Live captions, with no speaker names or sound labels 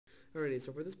Alrighty,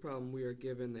 so for this problem we are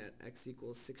given that x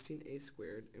equals 16a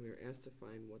squared and we are asked to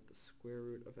find what the square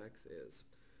root of x is.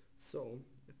 So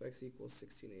if x equals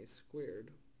 16a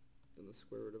squared, then the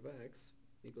square root of x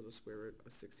equals the square root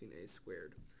of 16a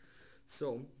squared.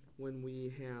 So when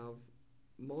we have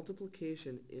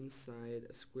multiplication inside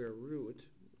a square root,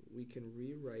 we can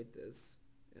rewrite this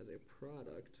as a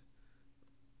product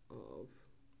of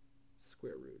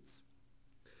square roots.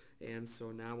 And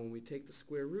so now when we take the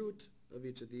square root of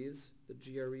each of these, the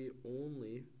GRE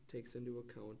only takes into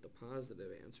account the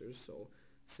positive answers. So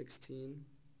 16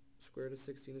 square root of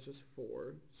 16 is just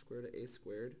 4. Square root of a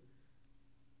squared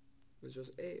is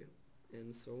just a.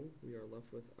 And so we are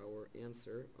left with our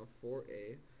answer of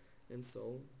 4a. And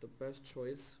so the best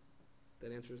choice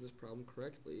that answers this problem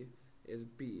correctly is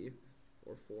B,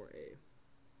 or 4a.